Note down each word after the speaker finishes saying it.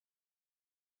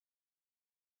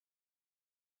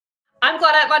I'm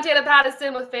Claudette Montana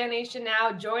Pattison with Fan Nation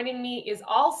Now. Joining me is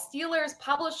All Steelers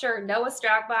publisher Noah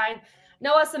Strackbein.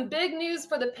 Noah, some big news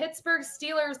for the Pittsburgh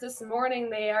Steelers this morning.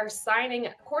 They are signing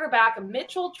quarterback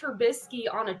Mitchell Trubisky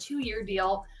on a 2-year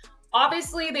deal.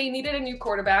 Obviously, they needed a new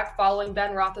quarterback following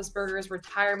Ben Roethlisberger's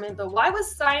retirement, but why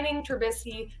was signing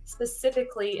Trubisky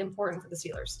specifically important for the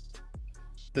Steelers?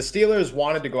 The Steelers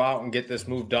wanted to go out and get this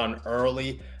move done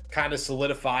early, kind of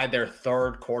solidify their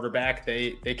third quarterback.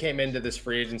 They came into this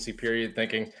free agency period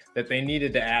thinking that they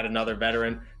needed to add another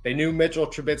veteran. They knew Mitchell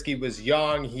Trubisky was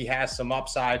young. He has some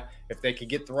upside. If they could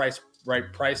get the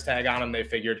right price tag on him, they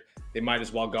figured they might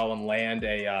as well go and land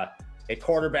a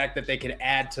quarterback that they could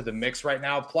add to the mix right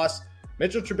now. Plus,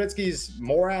 Mitchell Trubisky is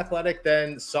more athletic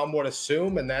than some would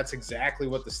assume, and that's exactly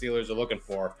what the Steelers are looking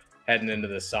for heading into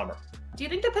this summer. Do you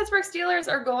think the Pittsburgh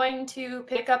Steelers are going to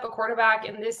pick up a quarterback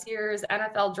in this year's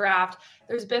NFL draft?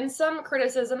 There's been some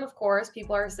criticism, of course.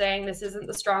 People are saying this isn't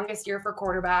the strongest year for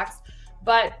quarterbacks,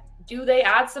 but do they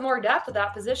add some more depth at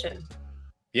that position?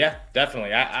 Yeah,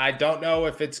 definitely. I don't know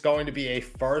if it's going to be a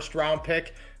first-round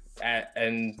pick,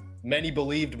 and many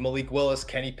believed Malik Willis,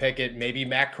 Kenny Pickett, maybe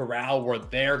Matt Corral were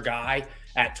their guy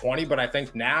at 20, but I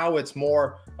think now it's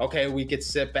more, okay, we could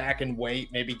sit back and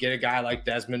wait, maybe get a guy like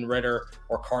Desmond Ridder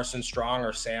or Carson Strong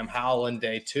or Sam Howell in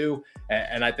day 2.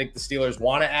 And I think the Steelers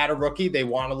want to add a rookie. They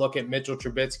want to look at Mitchell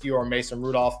Trubisky or Mason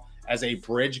Rudolph as a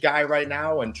bridge guy right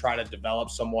now and try to develop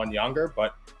someone younger.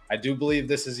 But I do believe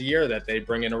this is a year that they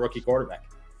bring in a rookie quarterback.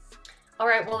 All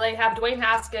right, well, they have Dwayne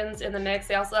Haskins in the mix.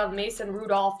 They also have Mason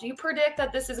Rudolph. Do you predict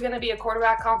that this is going to be a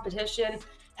quarterback competition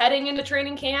heading into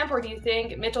training camp, or do you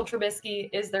think Mitchell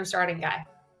Trubisky is their starting guy?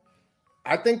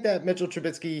 I think that Mitchell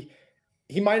Trubisky,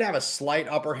 he might have a slight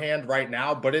upper hand right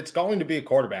now, but it's going to be a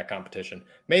quarterback competition.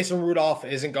 Mason Rudolph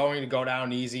isn't going to go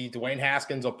down easy. Dwayne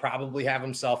Haskins will probably have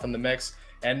himself in the mix,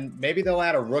 and maybe they'll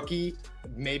add a rookie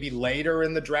maybe later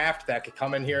in the draft that could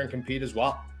come in here and compete as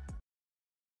well.